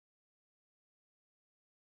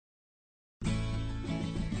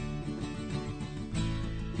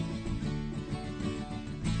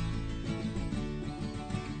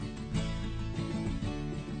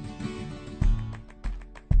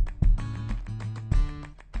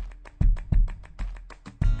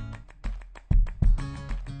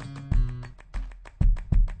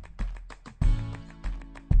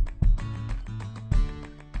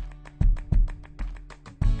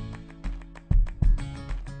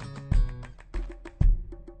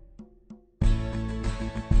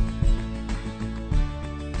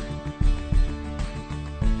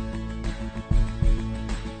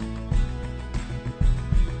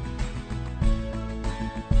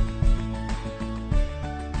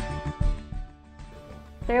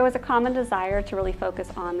There was a common desire to really focus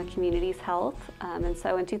on the community's health, and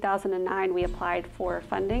so in 2009 we applied for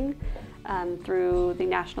funding through the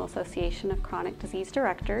National Association of Chronic Disease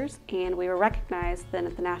Directors, and we were recognized then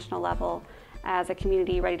at the national level as a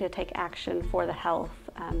community ready to take action for the health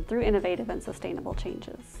through innovative and sustainable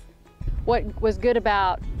changes. What was good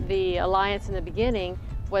about the Alliance in the beginning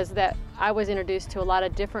was that I was introduced to a lot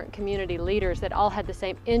of different community leaders that all had the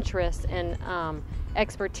same interests and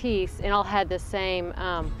expertise, and all had the same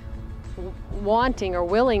wanting or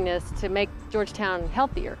willingness to make Georgetown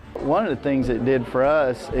healthier. One of the things it did for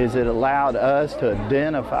us is it allowed us to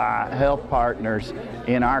identify health partners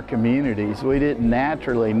in our communities. We didn't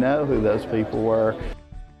naturally know who those people were.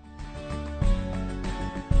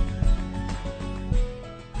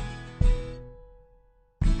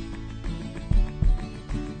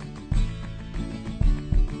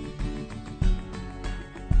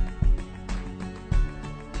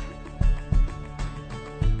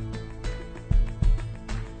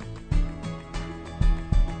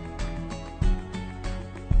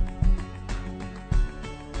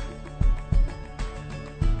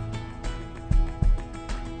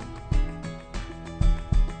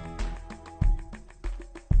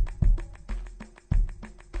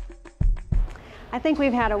 I think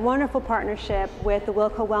we've had a wonderful partnership with the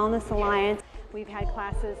WilCo Wellness Allliance. We've had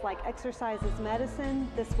classes like Exercise is Medicine,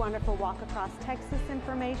 this wonderful Walk Across Texas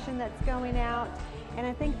information that's going out, and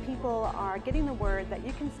I think people are getting the word that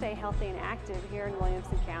you can stay healthy and active here in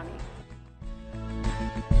Williamson County.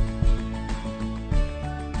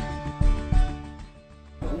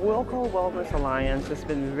 WilCo Wellness Allliance has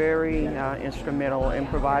been very instrumental in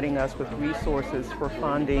providing us with resources for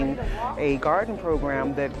funding a garden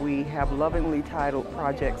program that we have lovingly titled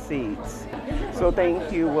Project Seeds. So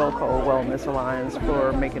thank you, WilCo Wellness Allliance,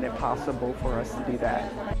 for making it possible for us to do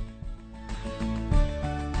that.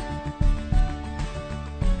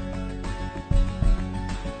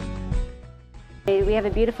 We have a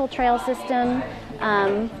beautiful trail system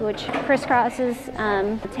which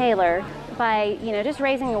crisscrosses Taylor. By just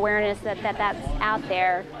raising awareness that that's out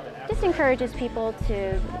there, just encourages people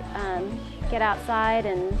to get outside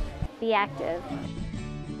and be active.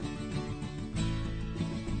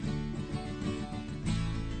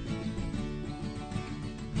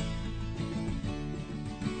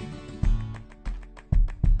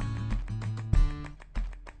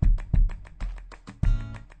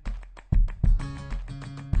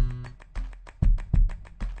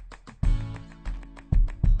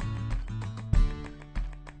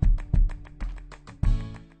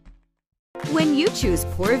 When you choose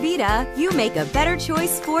Pura Vida, you make a better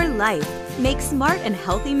choice for life. Make smart and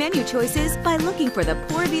healthy menu choices by looking for the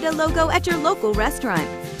Pura Vida logo at your local restaurant.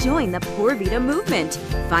 Join the Pura Vida movement.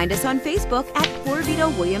 Find us on Facebook at Pura Vida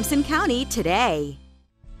Williamson County today.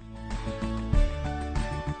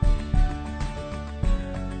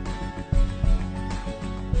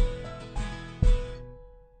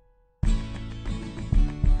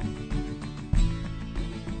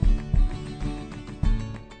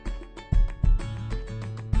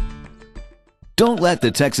 Don't let the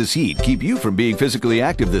Texas heat keep you from being physically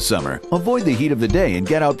active this summer. Avoid the heat of the day and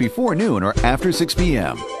get out before noon or after 6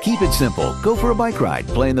 p.m. Keep it simple. Go for a bike ride,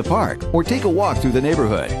 play in the park, or take a walk through the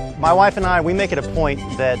neighborhood. My wife and I, we make it a point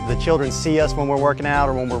that the children see us when we're working out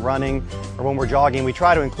or when we're running or when we're jogging. We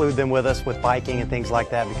try to include them with us with biking and things like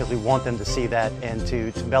that because we want them to see that and to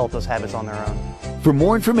develop those habits on their own. For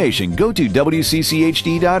more information, go to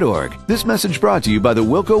WCCHD.org. This message brought to you by the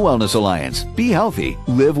WilCo Wellness Allliance. Be healthy,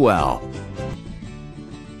 live well.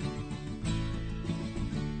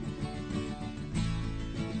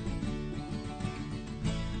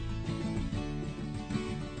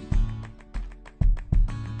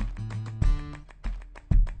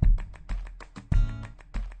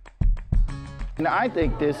 And I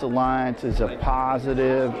think this alliance is a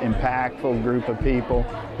positive, impactful group of people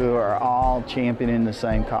who are all championing the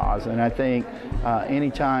same cause. And I think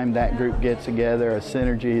anytime that group gets together, a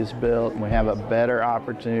synergy is built, and we have a better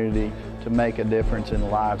opportunity to make a difference in the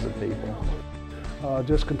lives of people.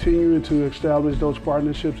 Just continuing to establish those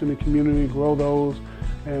partnerships in the community, grow those,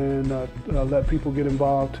 and let people get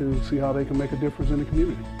involved to see how they can make a difference in the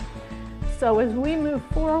community. So as we move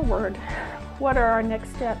forward, what are our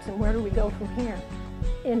next steps and where do we go from here?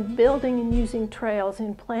 In building and using trails,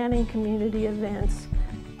 in planning community events,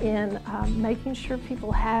 in making sure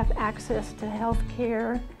people have access to health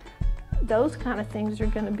care, those kind of things are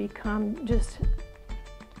going to become just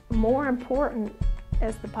more important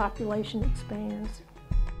as the population expands.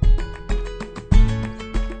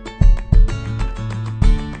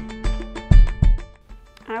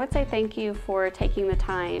 I would say thank you for taking the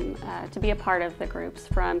time to be a part of the groups,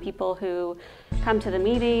 from people who come to the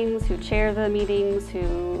meetings, who chair the meetings,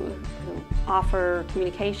 who offer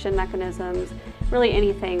communication mechanisms, really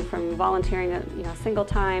anything from volunteering a single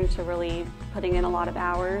time to really putting in a lot of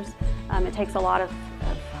hours. It takes a lot of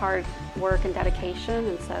hard work and dedication,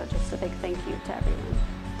 and so just a big thank you to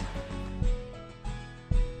everyone.